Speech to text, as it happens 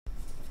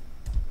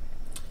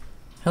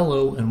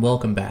Hello and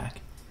welcome back.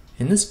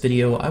 In this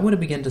video I want to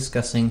begin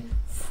discussing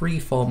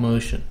free fall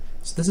motion.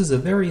 So this is a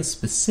very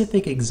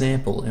specific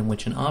example in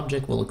which an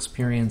object will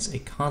experience a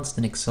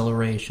constant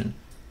acceleration.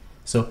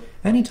 So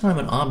anytime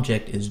an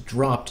object is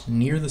dropped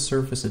near the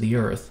surface of the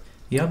Earth,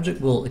 the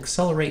object will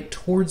accelerate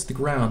towards the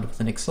ground with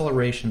an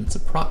acceleration that's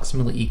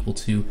approximately equal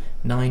to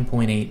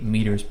 9.8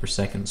 meters per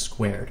second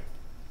squared.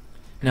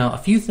 Now, a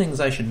few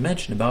things I should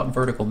mention about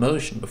vertical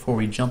motion before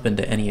we jump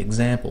into any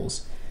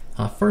examples.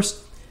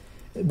 First,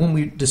 when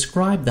we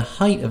describe the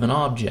height of an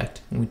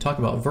object, when we talk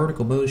about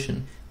vertical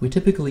motion, we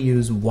typically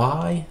use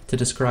y to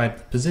describe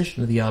the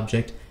position of the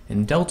object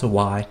and delta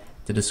y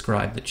to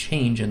describe the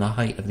change in the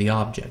height of the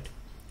object,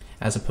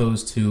 as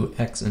opposed to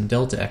x and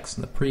delta x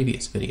in the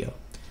previous video.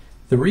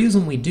 The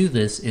reason we do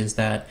this is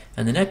that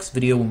in the next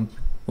video,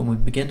 when we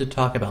begin to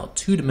talk about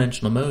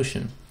two-dimensional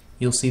motion,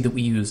 you'll see that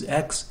we use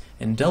x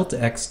and delta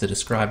x to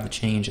describe the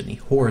change in the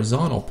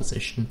horizontal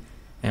position,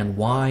 and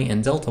y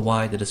and delta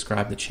y to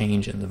describe the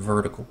change in the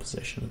vertical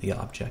position of the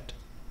object.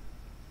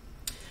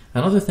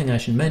 Another thing I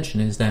should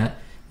mention is that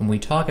when we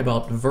talk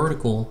about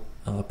vertical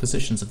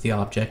positions of the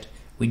object,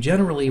 we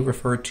generally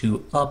refer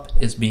to up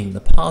as being the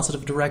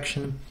positive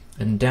direction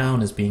and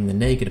down as being the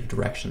negative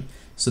direction.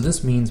 So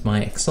this means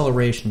my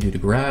acceleration due to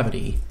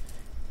gravity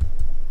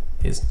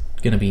is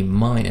going to be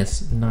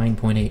minus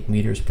 9.8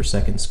 meters per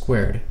second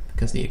squared,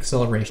 because the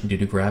acceleration due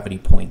to gravity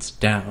points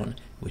down,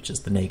 which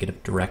is the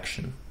negative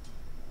direction.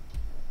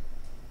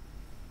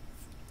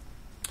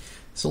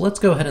 So let's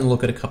go ahead and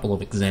look at a couple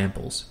of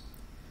examples.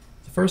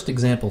 The first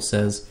example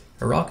says,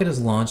 a rocket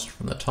is launched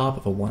from the top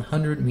of a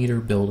 100-meter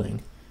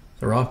building.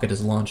 The rocket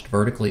is launched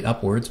vertically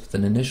upwards with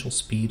an initial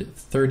speed of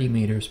 30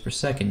 meters per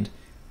second.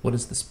 What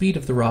is the speed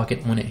of the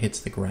rocket when it hits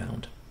the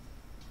ground?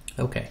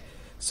 Okay,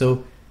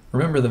 so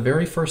remember, the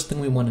very first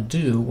thing we want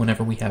to do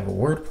whenever we have a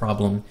word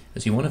problem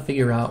is you want to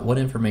figure out what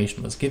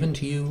information was given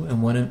to you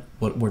and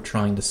what we're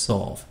trying to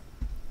solve.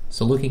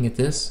 So looking at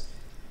this,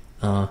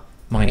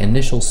 my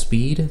initial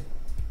speed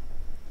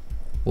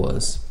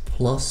was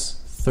plus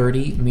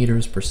 30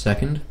 meters per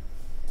second.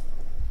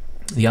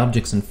 The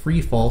object's in free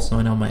fall, so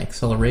I know my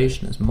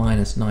acceleration is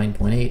minus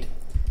 9.8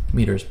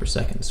 meters per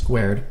second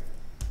squared.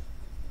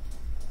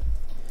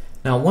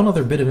 Now, one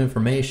other bit of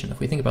information, if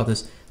we think about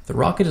this, the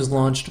rocket is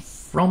launched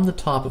from the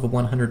top of a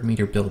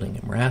 100-meter building,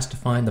 and we're asked to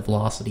find the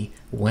velocity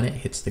when it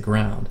hits the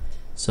ground.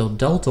 So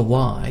delta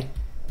y,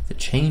 the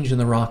change in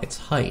the rocket's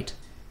height,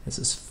 is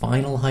this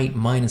final height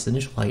minus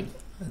initial height.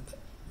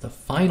 The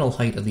final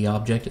height of the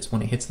object is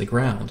when it hits the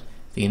ground.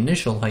 The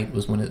initial height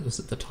was when it was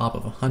at the top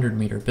of a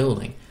 100-meter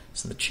building.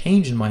 So the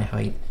change in my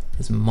height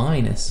is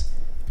minus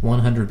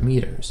 100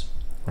 meters,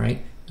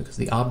 right? Because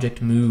the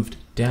object moved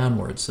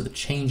downwards, so the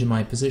change in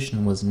my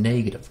position was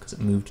negative because it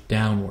moved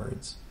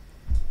downwards.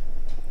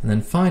 And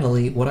then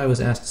finally, what I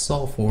was asked to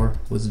solve for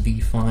was v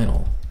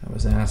final. I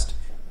was asked,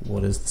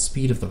 what is the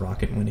speed of the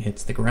rocket when it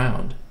hits the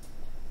ground?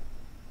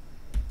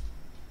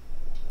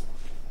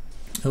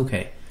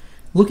 Okay.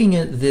 Looking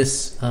at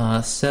this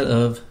set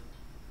of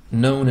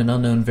known and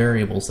unknown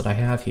variables that I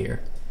have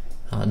here,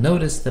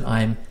 notice that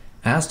I'm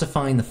asked to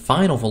find the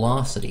final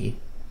velocity,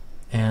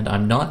 and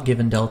I'm not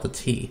given delta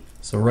t.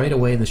 So right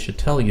away this should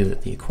tell you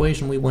that the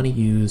equation we want to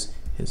use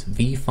is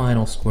v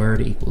final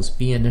squared equals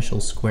v initial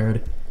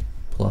squared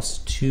plus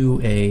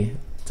 2a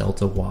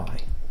delta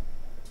y.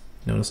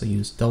 Notice I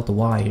used delta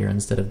y here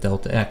instead of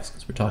delta x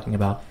because we're talking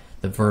about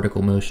the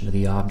vertical motion of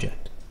the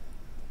object.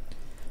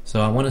 So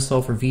I want to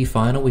solve for v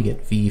final. We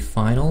get v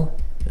final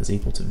is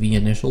equal to v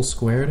initial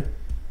squared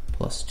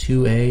plus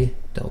 2a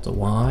delta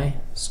y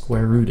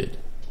square rooted.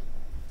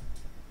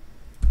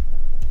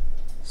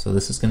 So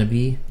this is going to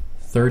be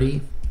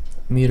 30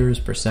 meters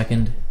per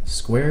second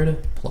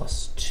squared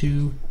plus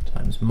 2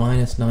 times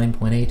minus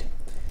 9.8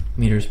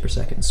 meters per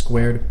second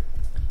squared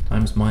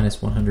times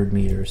minus 100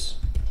 meters.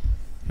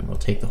 And we'll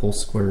take the whole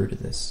square root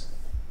of this.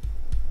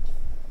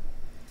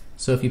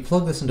 So if you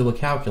plug this into a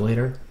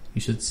calculator, you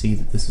should see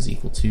that this is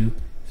equal to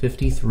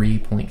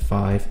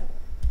 53.5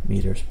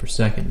 meters per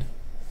second.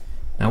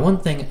 Now, one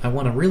thing I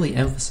want to really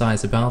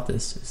emphasize about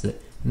this is that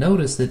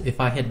notice that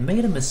if I had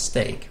made a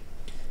mistake,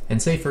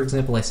 and say, for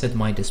example, I said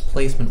my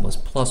displacement was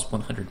plus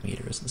 100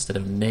 meters instead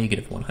of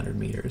negative 100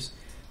 meters,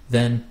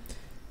 then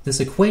this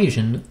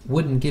equation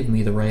wouldn't give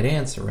me the right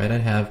answer, right?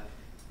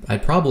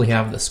 I'd probably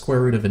have the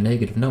square root of a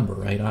negative number,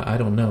 right? I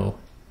don't know.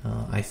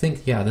 I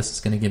think, yeah, this is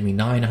going to give me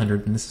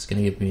 900, and this is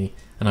going to give me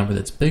a number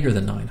that's bigger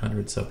than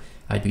 900, so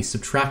I'd be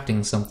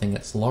subtracting something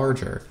that's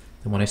larger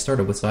than what I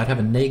started with, so I'd have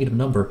a negative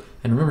number.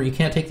 And remember, you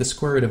can't take the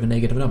square root of a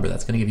negative number.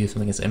 That's going to give you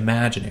something that's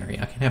imaginary.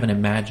 I can have an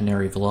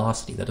imaginary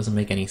velocity. That doesn't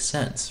make any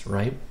sense,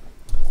 right?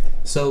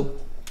 So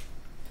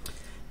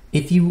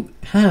if you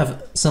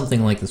have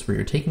something like this where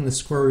you're taking the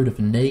square root of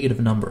a negative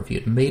number, if you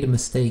had made a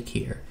mistake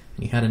here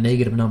and you had a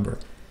negative number,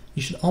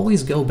 you should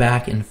always go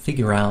back and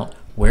figure out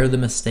where the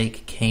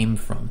mistake came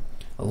from.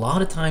 A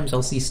lot of times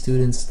I'll see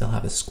students, they'll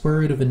have a square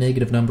root of a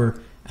negative number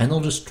and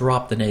they'll just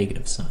drop the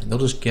negative sign. They'll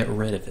just get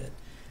rid of it.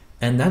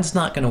 And that's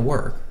not going to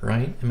work,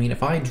 right? I mean,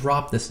 if I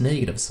drop this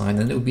negative sign,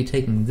 then it would be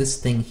taking this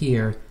thing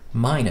here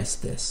minus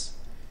this.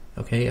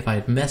 Okay, if I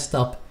had messed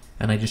up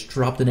and I just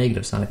dropped the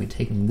negative sign, I'd be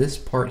taking this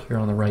part here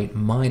on the right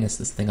minus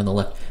this thing on the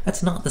left.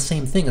 That's not the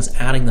same thing as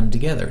adding them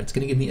together. It's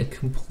going to give me a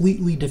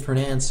completely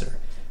different answer,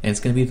 and it's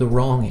going to be the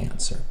wrong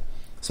answer.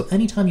 So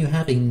anytime you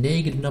have a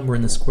negative number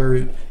in the square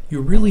root,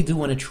 you really do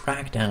want to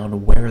track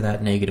down where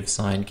that negative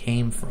sign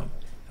came from,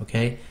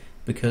 okay?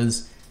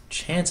 Because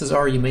chances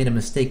are you made a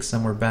mistake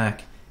somewhere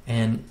back,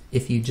 and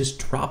if you just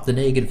drop the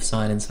negative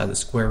sign inside the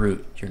square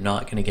root, you're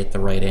not going to get the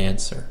right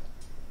answer.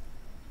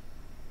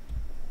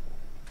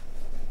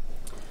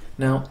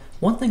 Now,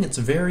 one thing that's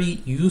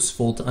very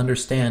useful to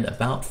understand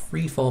about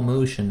freefall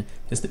motion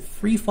is that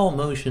freefall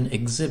motion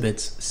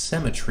exhibits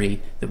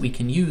symmetry that we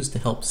can use to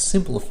help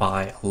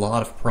simplify a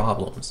lot of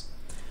problems.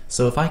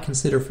 So if I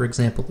consider, for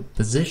example, the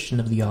position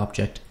of the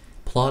object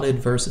plotted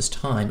versus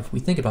time, if we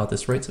think about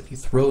this, right, so if you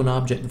throw an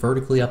object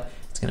vertically up,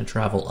 it's going to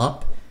travel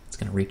up, it's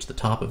going to reach the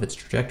top of its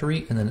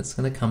trajectory, and then it's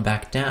going to come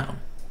back down.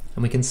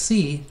 And we can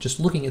see, just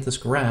looking at this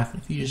graph,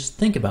 if you just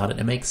think about it,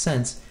 it makes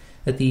sense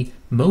that the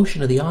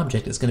motion of the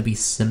object is going to be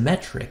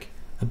symmetric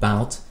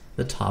about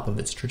the top of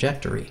its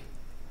trajectory.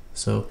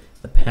 So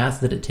the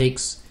path that it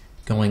takes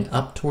going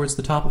up towards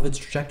the top of its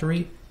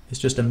trajectory is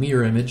just a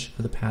mirror image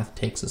of the path it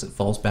takes as it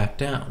falls back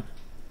down.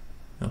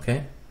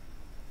 Okay?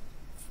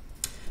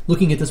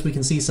 Looking at this, we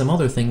can see some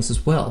other things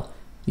as well.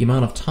 The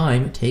amount of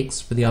time it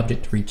takes for the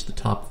object to reach the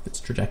top of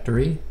its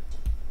trajectory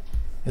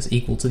is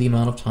equal to the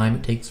amount of time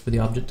it takes for the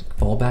object to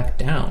fall back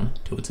down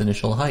to its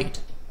initial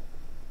height.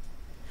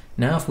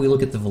 Now if we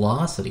look at the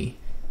velocity,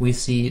 we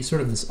see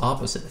sort of this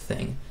opposite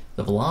thing.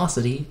 The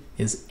velocity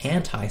is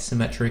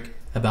anti-symmetric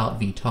about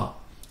v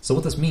top. So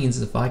what this means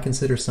is if I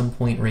consider some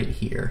point right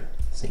here,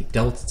 say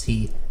delta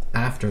t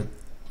after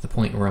the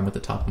point where I'm at the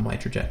top of my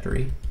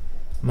trajectory,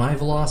 my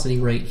velocity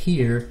right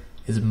here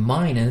is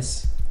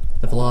minus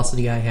the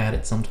velocity I had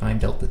at some time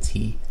delta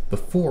t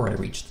before I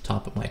reached the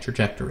top of my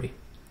trajectory.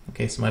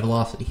 Okay, so my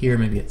velocity here,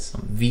 maybe it's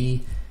some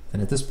v,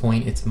 then at this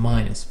point it's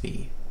minus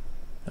v.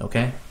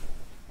 Okay?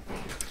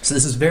 So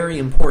this is very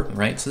important,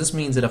 right? So this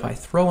means that if I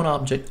throw an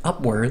object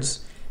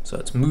upwards, so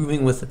it's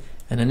moving with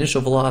an initial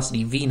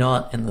velocity v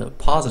naught in the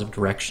positive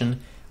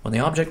direction, when the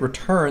object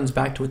returns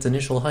back to its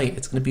initial height,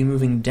 it's going to be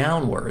moving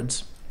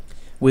downwards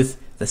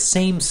with the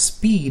same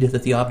speed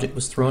that the object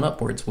was thrown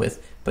upwards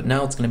with, but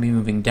now it's going to be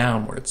moving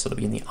downwards, so it'll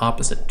be in the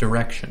opposite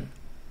direction.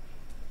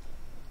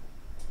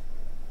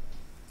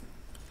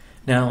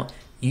 Now,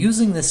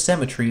 using this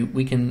symmetry,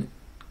 we can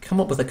come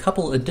up with a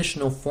couple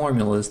additional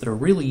formulas that are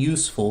really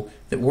useful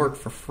that work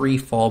for free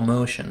fall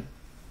motion.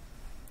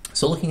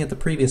 So looking at the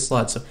previous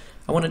slide, so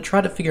I want to try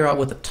to figure out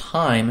what the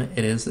time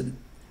it is,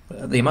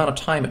 the amount of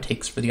time it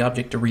takes for the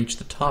object to reach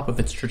the top of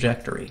its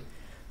trajectory.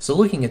 So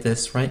looking at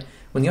this, right,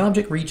 when the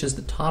object reaches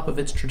the top of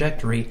its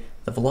trajectory,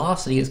 the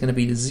velocity is going to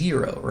be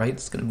 0, right?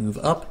 It's going to move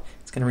up,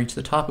 it's going to reach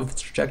the top of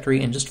its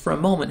trajectory, and just for a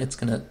moment it's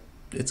going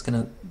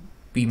to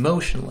be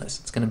motionless.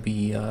 It's going to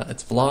be,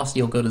 its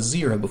velocity will go to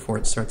 0 before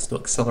it starts to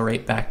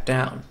accelerate back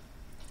down.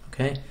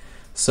 Okay?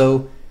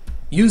 So,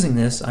 using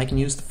this, I can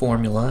use the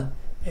formula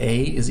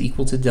A is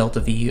equal to delta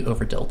V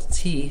over delta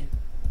T,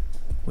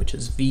 which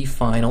is V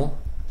final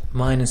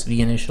minus V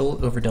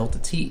initial over delta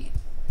T.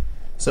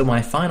 So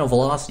my final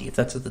velocity, if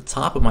that's at the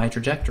top of my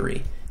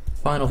trajectory,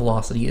 final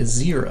velocity is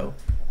 0.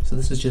 So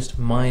this is just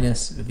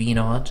minus V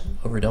naught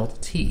over delta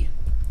T.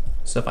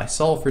 So if I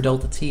solve for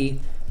delta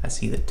T, I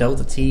see that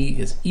delta t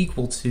is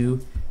equal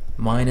to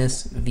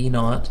minus v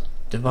naught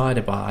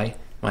divided by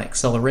my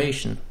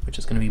acceleration, which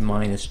is going to be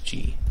minus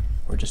g,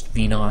 or just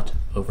v naught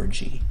over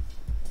g.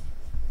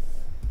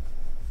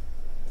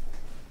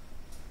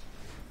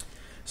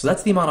 So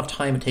that's the amount of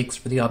time it takes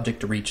for the object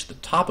to reach the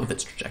top of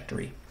its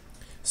trajectory.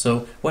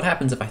 So what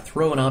happens if I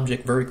throw an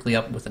object vertically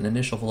up with an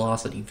initial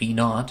velocity v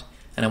naught,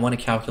 and I want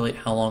to calculate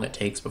how long it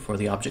takes before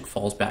the object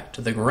falls back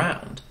to the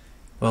ground?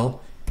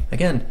 Well,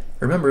 again,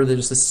 remember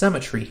there's a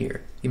symmetry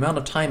here. The amount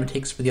of time it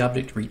takes for the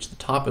object to reach the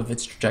top of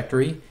its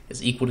trajectory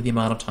is equal to the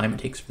amount of time it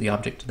takes for the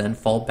object to then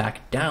fall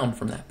back down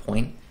from that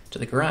point to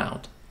the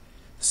ground.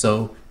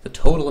 So the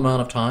total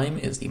amount of time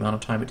is the amount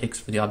of time it takes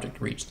for the object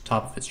to reach the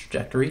top of its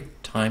trajectory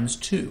times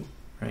 2,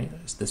 right?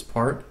 It's this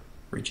part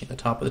reaching the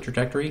top of the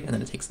trajectory, and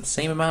then it takes the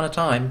same amount of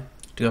time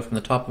to go from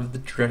the top of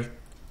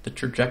the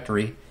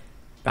trajectory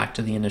back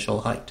to the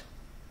initial height.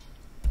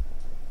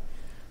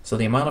 So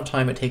the amount of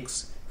time it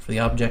takes for the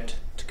object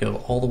to go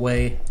all the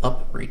way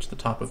up, reach the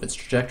top of its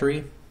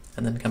trajectory,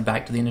 and then come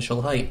back to the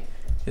initial height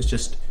is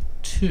just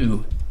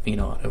 2 v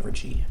naught over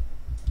g.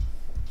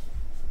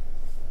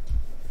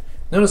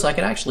 Notice I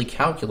could actually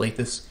calculate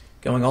this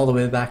going all the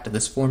way back to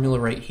this formula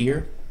right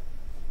here.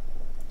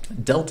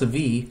 Delta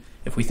v,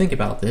 if we think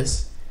about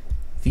this,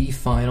 v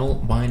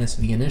final minus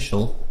v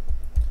initial,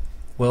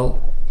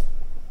 well,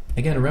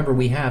 again, remember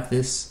we have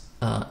this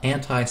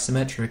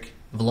anti-symmetric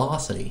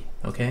velocity,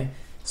 okay?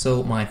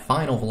 So my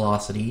final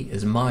velocity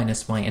is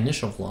minus my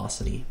initial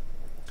velocity.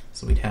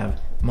 So we'd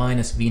have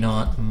minus v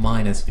naught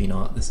minus v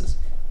naught. This is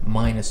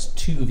minus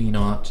 2 v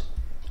naught.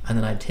 And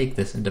then I'd take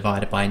this and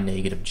divide it by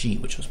negative g,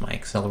 which was my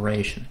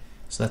acceleration.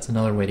 So that's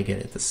another way to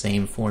get at the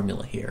same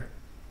formula here.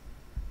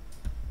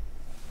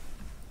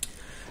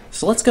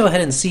 So let's go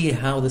ahead and see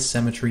how this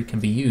symmetry can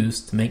be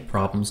used to make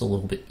problems a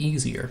little bit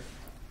easier.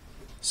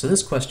 So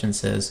this question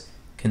says,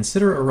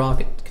 consider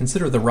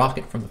the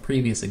rocket from the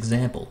previous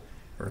example.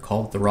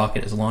 Recall that the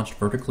rocket is launched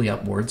vertically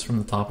upwards from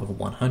the top of a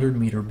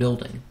 100-meter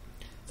building.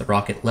 The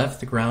rocket left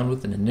the ground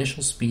with an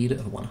initial speed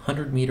of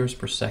 100 meters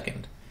per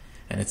second,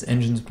 and its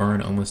engines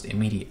burn almost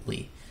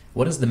immediately.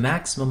 What is the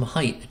maximum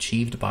height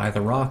achieved by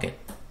the rocket?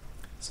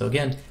 So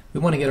again, we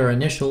want to get our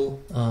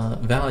initial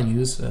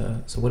values.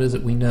 So what is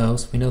it we know?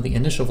 So we know the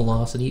initial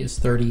velocity is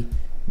 30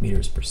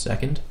 meters per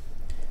second.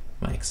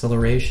 My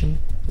acceleration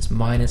is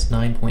minus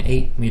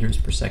 9.8 meters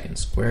per second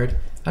squared.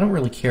 I don't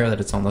really care that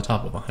it's on the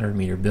top of a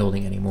 100-meter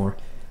building anymore.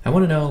 I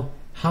want to know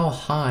how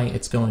high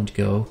it's going to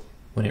go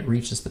when it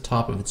reaches the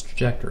top of its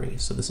trajectory.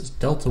 So this is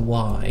delta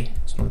y,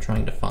 that's what I'm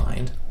trying to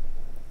find.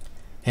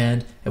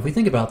 And if we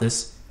think about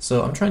this,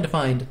 so I'm trying to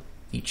find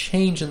the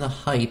change in the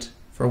height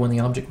for when the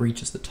object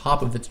reaches the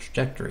top of its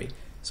trajectory.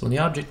 So when the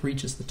object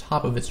reaches the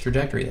top of its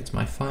trajectory, that's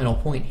my final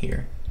point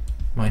here,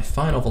 my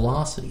final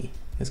velocity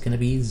is going to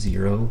be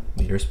 0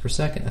 meters per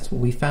second. That's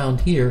what we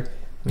found here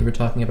when we were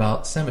talking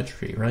about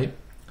symmetry, right?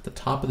 At the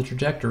top of the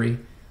trajectory,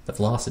 the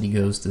velocity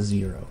goes to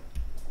 0.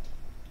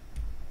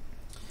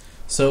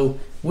 So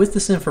with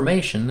this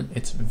information,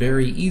 it's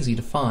very easy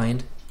to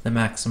find the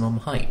maximum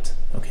height,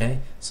 okay?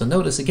 So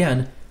notice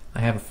again,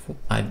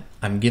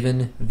 I'm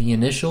given v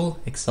initial,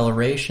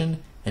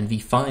 acceleration, and v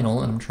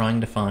final, and I'm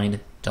trying to find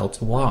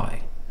delta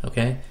y,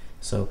 okay?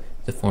 So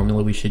the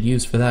formula we should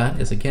use for that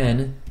is,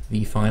 again,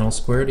 v final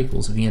squared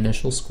equals v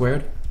initial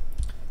squared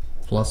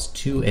plus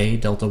 2a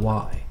delta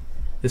y.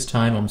 This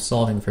time I'm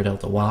solving for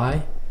delta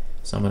y,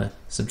 so I'm going to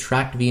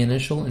subtract v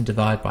initial and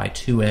divide by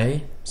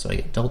 2a, so I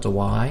get delta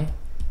y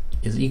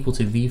is equal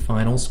to v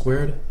final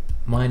squared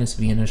minus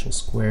v initial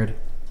squared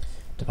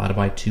divided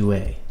by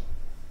 2a.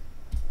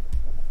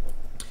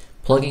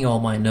 Plugging all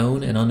my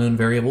known and unknown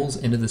variables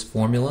into this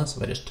formula, so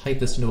if I just type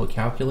this into a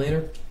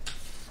calculator,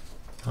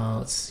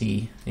 let's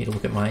see, I need to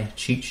look at my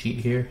cheat sheet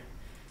here.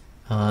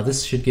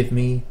 This should give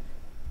me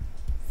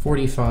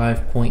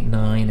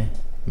 45.9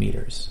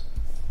 meters.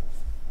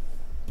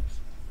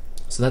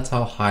 So that's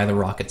how high the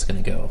rocket's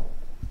going to go.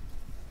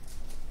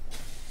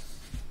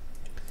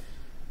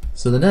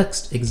 So the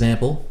next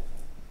example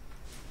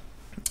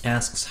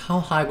asks, how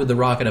high would the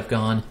rocket have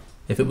gone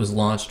if it was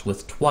launched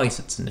with twice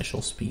its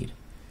initial speed?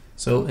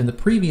 So in the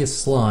previous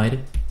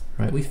slide,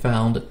 right, we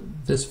found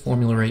this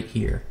formula right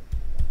here.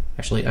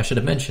 Actually, I should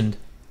have mentioned,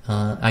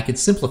 I could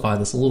simplify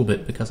this a little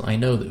bit because I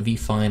know that v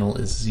final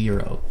is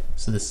 0.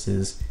 So this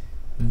is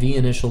v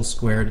initial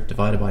squared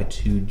divided by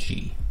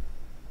 2g.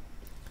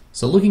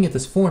 So looking at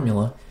this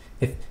formula,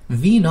 if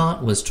v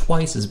naught was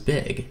twice as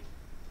big,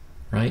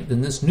 right, then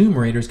this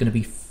numerator is going to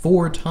be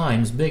 4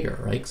 times bigger,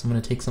 right? Because I'm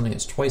going to take something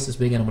that's twice as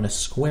big and I'm going to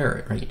square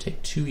it, right? You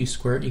take 2, you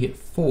square it, you get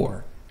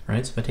 4,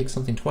 right? So if I take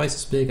something twice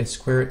as big, I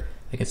square it,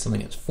 I get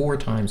something that's 4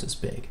 times as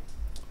big.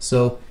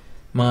 So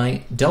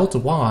my delta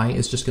y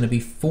is just going to be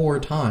 4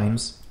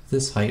 times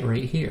this height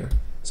right here.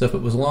 So if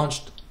it was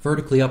launched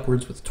vertically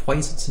upwards with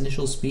twice its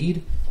initial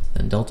speed,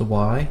 then delta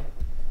y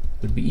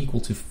would be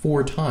equal to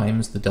 4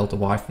 times the delta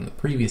y from the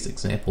previous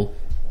example,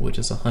 which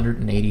is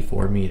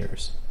 184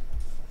 meters.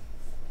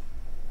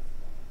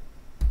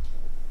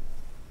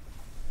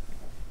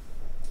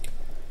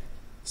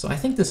 So I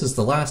think this is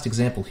the last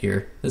example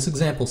here. This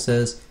example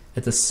says,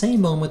 at the same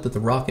moment that the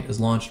rocket is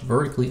launched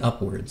vertically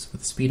upwards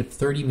with a speed of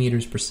 30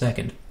 meters per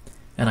second,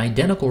 an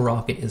identical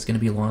rocket is going to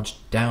be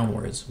launched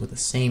downwards with the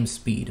same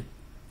speed.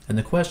 And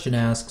the question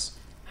asks,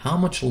 how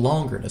much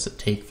longer does it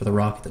take for the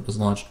rocket that was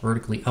launched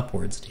vertically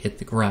upwards to hit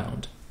the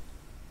ground?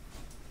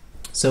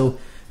 So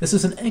this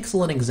is an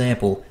excellent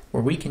example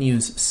where we can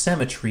use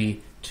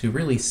symmetry to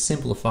really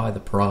simplify the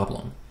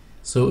problem.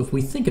 So if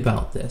we think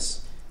about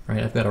this,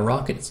 right, I've got a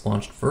rocket that's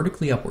launched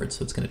vertically upwards,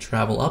 so it's going to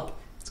travel up,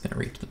 it's going to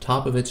reach the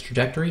top of its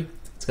trajectory,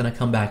 it's going to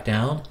come back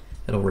down,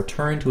 it'll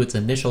return to its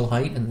initial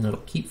height, and then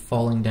it'll keep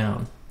falling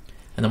down.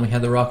 And then we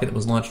have the rocket that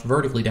was launched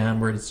vertically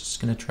downward, it's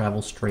just going to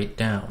travel straight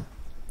down.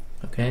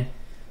 Okay?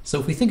 So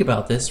if we think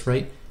about this,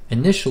 right,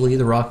 initially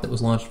the rocket that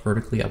was launched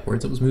vertically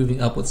upwards, it was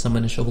moving up with some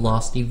initial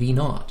velocity v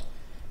naught.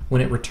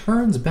 When it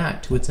returns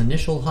back to its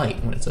initial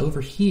height, when it's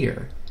over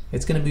here,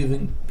 it's going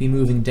to be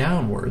moving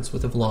downwards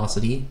with a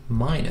velocity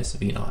minus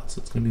v naught,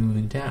 so it's going to be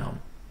moving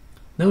down.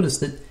 Notice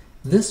that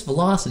this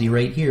velocity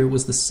right here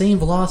was the same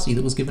velocity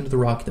that was given to the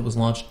rocket that was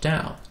launched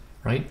down,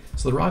 right?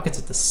 So the rocket's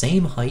at the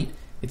same height,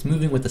 it's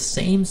moving with the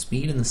same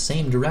speed in the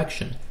same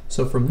direction.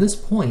 So from this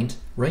point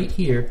right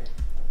here,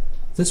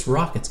 this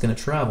rocket's going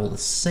to travel the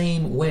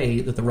same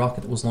way that the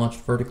rocket that was launched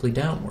vertically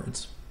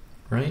downwards,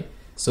 right?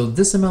 So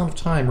this amount of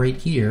time right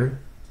here,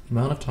 the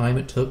amount of time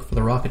it took for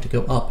the rocket to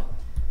go up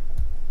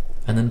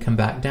and then come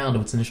back down to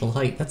its initial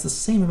height, that's the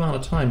same amount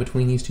of time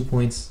between these 2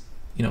 points,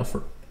 you know,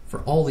 for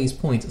all these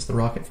points as the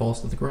rocket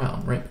falls to the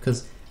ground, right?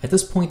 Because at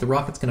this point the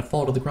rocket's going to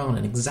fall to the ground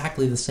in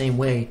exactly the same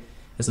way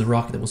as the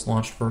rocket that was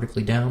launched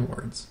vertically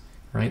downwards,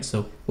 right?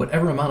 So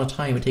whatever amount of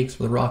time it takes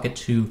for the rocket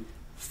to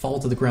fall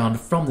to the ground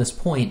from this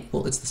point,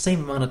 well, it's the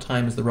same amount of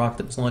time as the rocket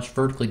that was launched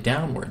vertically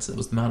downwards. That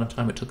was the amount of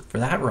time it took for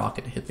that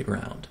rocket to hit the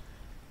ground,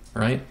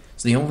 right?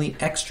 So the only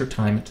extra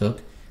time it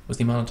took was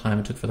the amount of time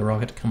it took for the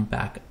rocket to come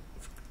back,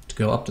 to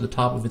go up to the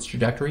top of its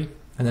trajectory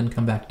and then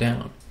come back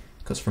down.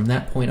 Because from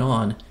that point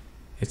on,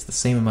 it's the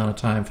same amount of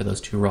time for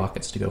those two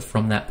rockets to go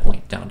from that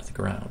point down to the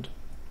ground.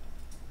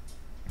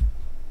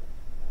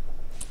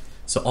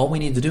 So all we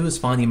need to do is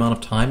find the amount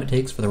of time it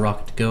takes for the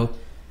rocket to go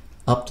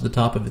up to the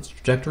top of its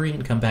trajectory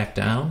and come back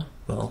down.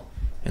 Well,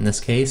 in this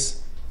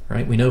case,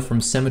 right, we know from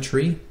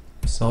symmetry,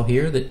 we saw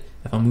here that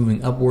if I'm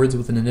moving upwards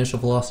with an initial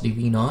velocity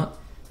v0,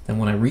 then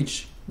when I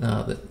reach,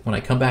 when I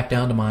come back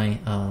down to my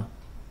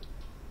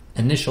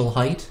initial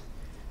height,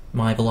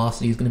 my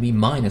velocity is going to be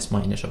minus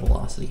my initial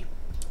velocity.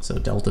 So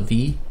delta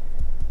v,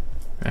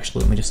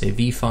 actually let me just say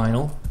v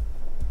final,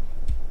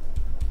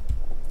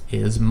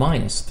 is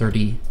minus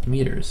 30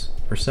 meters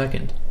per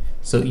second.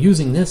 So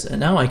using this, and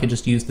now I can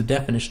just use the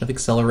definition of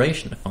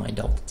acceleration to find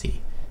delta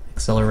t.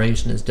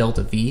 Acceleration is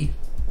delta v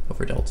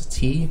over delta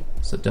t,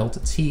 so delta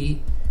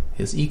t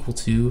is equal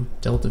to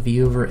delta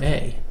v over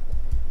a.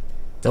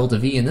 Delta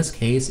v in this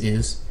case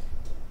is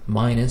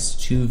minus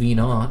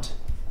 2v0,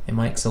 and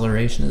my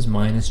acceleration is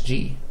minus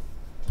g.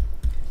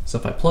 So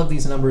if I plug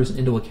these numbers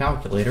into a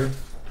calculator,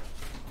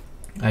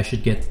 I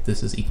should get that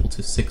this is equal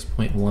to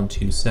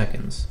 6.12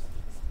 seconds.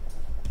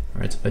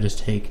 Alright, so if I just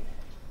take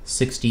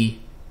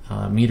 60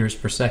 meters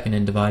per second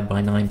and divide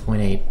by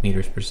 9.8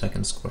 meters per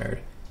second squared,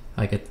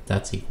 I get that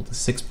that's equal to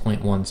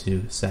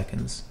 6.12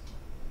 seconds.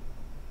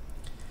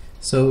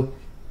 So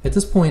at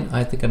this point,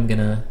 I think I'm going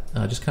to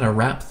just kind of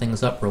wrap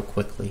things up real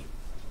quickly.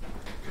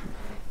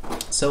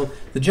 So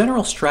the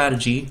general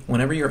strategy,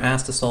 whenever you're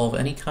asked to solve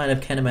any kind of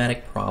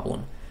kinematic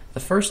problem, the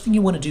first thing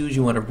you want to do is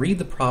you want to read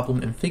the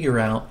problem and figure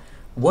out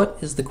what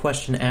is the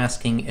question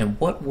asking and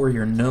what were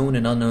your known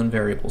and unknown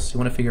variables. So you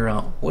want to figure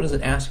out what is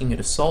it asking you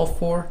to solve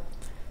for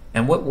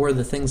and what were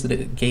the things that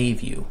it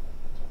gave you.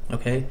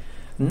 Okay?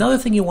 Another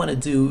thing you want to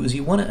do is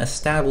you want to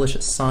establish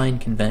a sign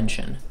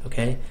convention.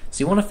 Okay?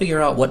 So you want to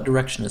figure out what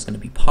direction is going to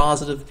be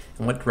positive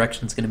and what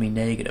direction is going to be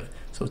negative.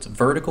 So it's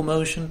vertical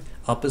motion,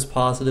 up is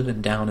positive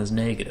and down is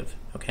negative.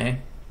 Okay?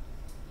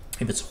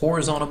 If it's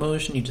horizontal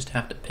motion, you just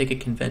have to pick a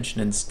convention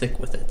and stick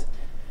with it.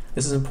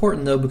 This is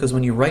important though because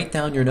when you write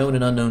down your known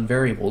and unknown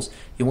variables,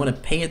 you want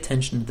to pay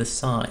attention to the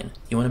sign.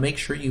 You want to make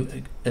sure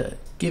you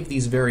give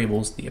these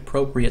variables the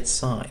appropriate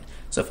sign.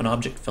 So if an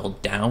object fell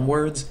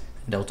downwards,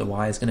 delta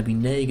y is going to be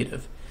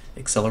negative.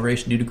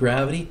 Acceleration due to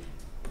gravity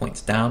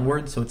points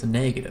downward, so it's a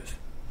negative.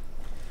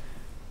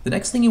 The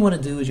next thing you want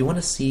to do is you want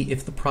to see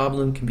if the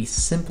problem can be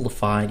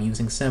simplified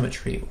using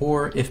symmetry,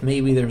 or if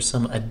maybe there's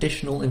some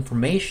additional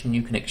information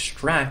you can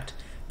extract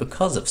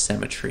because of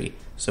symmetry.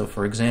 So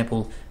for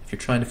example, if you're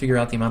trying to figure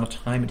out the amount of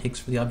time it takes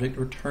for the object to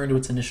return to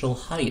its initial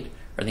height,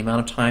 or the amount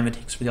of time it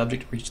takes for the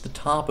object to reach the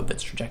top of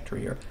its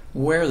trajectory, or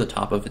where the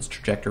top of its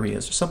trajectory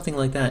is, or something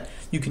like that,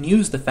 you can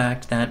use the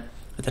fact that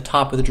at the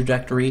top of the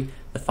trajectory,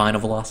 the final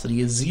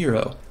velocity is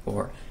 0,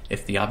 or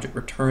if the object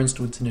returns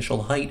to its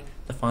initial height,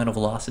 the final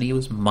velocity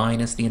was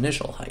minus the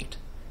initial height.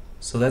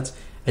 So that's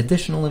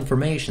additional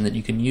information that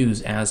you can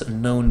use as a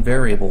known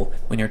variable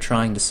when you're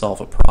trying to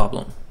solve a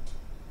problem.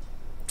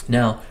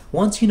 Now,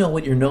 once you know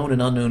what your known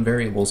and unknown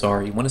variables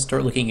are, you want to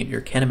start looking at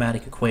your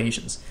kinematic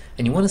equations,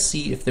 and you want to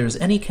see if there's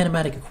any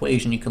kinematic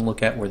equation you can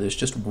look at where there's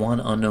just one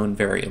unknown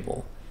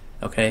variable.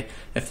 Okay?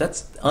 If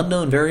that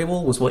unknown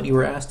variable was what you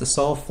were asked to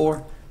solve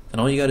for, then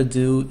all you got to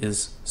do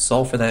is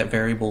solve for that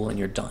variable and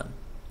you're done.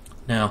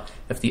 Now,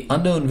 if the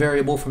unknown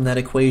variable from that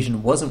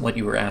equation wasn't what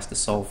you were asked to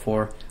solve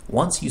for,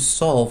 once you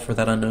solve for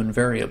that unknown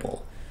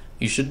variable,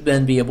 you should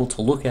then be able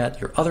to look at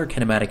your other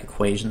kinematic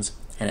equations,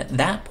 and at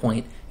that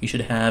point, you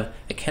should have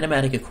a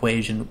kinematic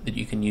equation that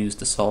you can use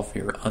to solve for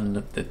your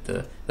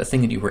the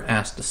thing that you were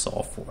asked to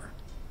solve for.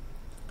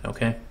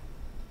 Okay?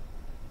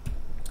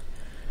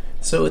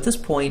 So at this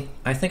point,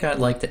 I think I'd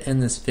like to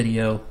end this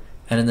video,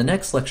 and in the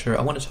next lecture,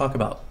 I want to talk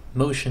about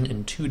motion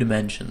in 2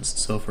 dimensions.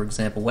 So for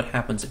example, what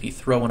happens if you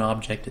throw an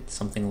object at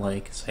something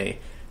like, say,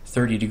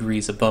 30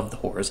 degrees above the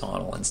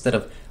horizontal, instead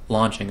of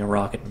launching a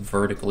rocket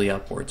vertically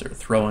upwards or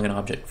throwing an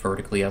object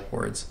vertically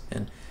upwards.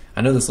 And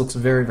I know this looks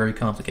very, very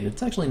complicated.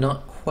 It's actually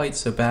not quite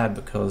so bad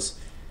because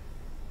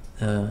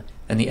in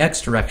the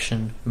x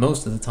direction,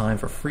 most of the time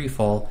for free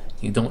fall,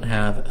 you don't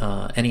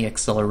have any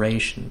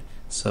acceleration.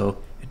 So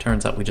it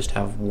turns out we just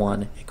have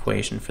one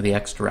equation for the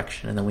x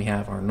direction, and then we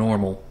have our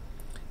normal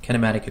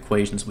kinematic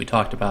equations we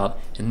talked about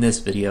in this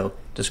video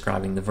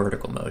describing the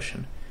vertical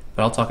motion.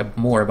 But I'll talk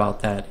more about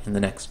that in the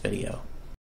next video.